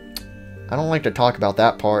 I don't like to talk about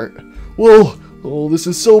that part. Well, oh, this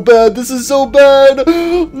is so bad. This is so bad.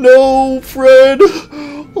 No, Fred.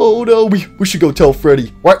 Oh, no. We should go tell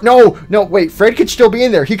Freddy. What? No, wait. Fred could still be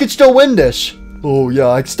in there. He could still win this. Oh, yeah.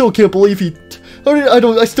 I still can't believe he...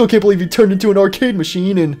 I still can't believe he turned into an arcade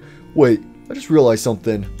machine and... Wait, I just realized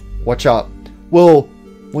something. Watch out. Well,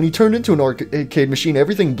 when he turned into an arcade machine,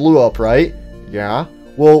 everything blew up, right? Yeah.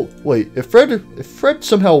 Well, wait. If Fred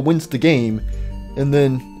somehow wins the game, and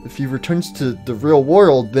then if he returns to the real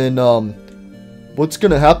world, then, what's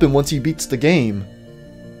gonna happen once he beats the game?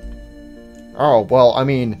 Oh, well, I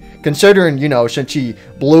mean, considering, you know, since he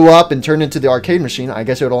blew up and turned into the arcade machine, I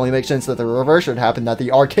guess it would only make sense that the reverse would happen, that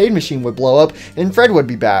the arcade machine would blow up and Fred would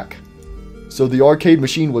be back. So the arcade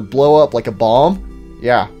machine would blow up like a bomb?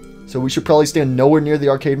 Yeah. So we should probably stand nowhere near the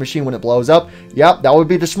arcade machine when it blows up? Yep, that would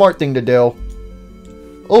be the smart thing to do.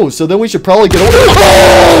 Oh, so then we should probably get away.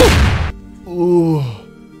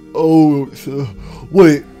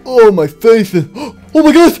 Wait. Oh, my face. Oh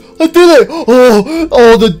my gosh, I did it!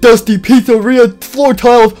 Oh, the dusty pizzeria floor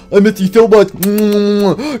tiles. I miss you so much.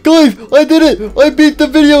 Guys, I did it! I beat the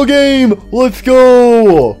video game! Let's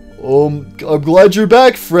go! I'm glad you're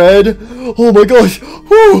back, Fred. Oh my gosh.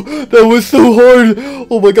 Whew, that was so hard.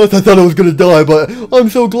 Oh my gosh, I thought I was gonna die, but I'm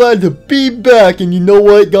so glad to be back. And you know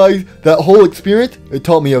what, guys? That whole experience, it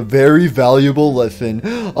taught me a very valuable lesson.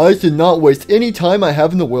 I should not waste any time I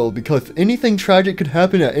have in the world, because anything tragic could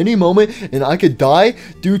happen at any moment, and I could die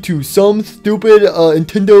due to some stupid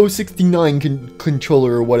Nintendo 69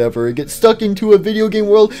 controller or whatever. It gets stuck into a video game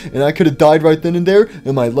world, and I could have died right then and there,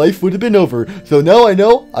 and my life would have been over. So now I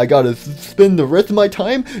know I gotta spend the rest of my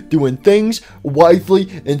time doing things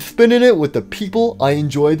wisely and spending it with the people I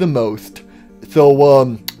enjoy the most. So,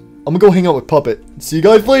 I'm gonna go hang out with Puppet. See you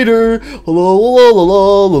guys later! Well,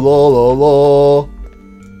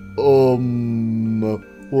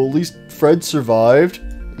 at least Fred survived.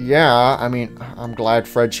 Yeah, I mean, I'm glad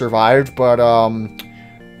Fred survived, but,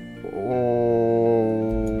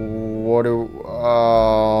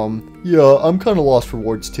 yeah, I'm kinda lost for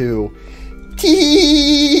words, too.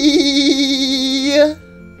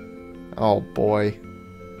 Oh boy.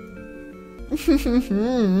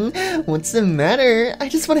 What's the matter? I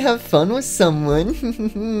just want to have fun with someone.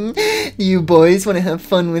 You boys want to have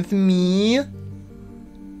fun with me?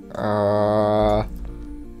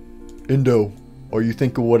 Indo, are you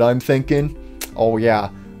thinking what I'm thinking? Oh yeah,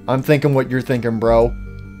 I'm thinking what you're thinking, bro.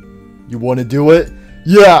 You want to do it?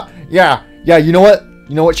 Yeah, you know what?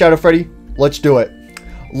 You know what, Shadow Freddy? Let's do it.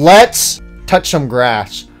 Let's touch some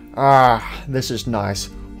grass. This is nice.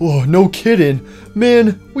 Oh, no kidding.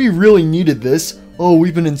 Man, we really needed this. Oh,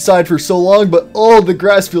 we've been inside for so long, but oh, the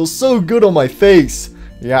grass feels so good on my face.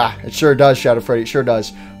 Yeah, it sure does, Shadow Freddy. It sure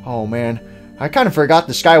does. Oh, man. I kind of forgot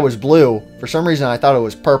the sky was blue. For some reason, I thought it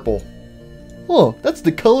was purple. Oh, that's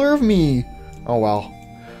the color of me. Oh, well.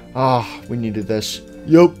 We needed this.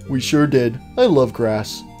 Yup, we sure did. I love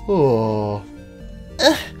grass. Oh.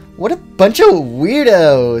 What a bunch of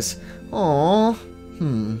weirdos. Aww.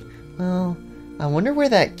 Well, I wonder where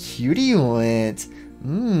that cutie went.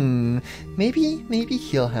 Maybe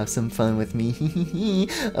he'll have some fun with me.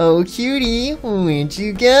 Oh, cutie, where'd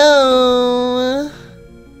you go?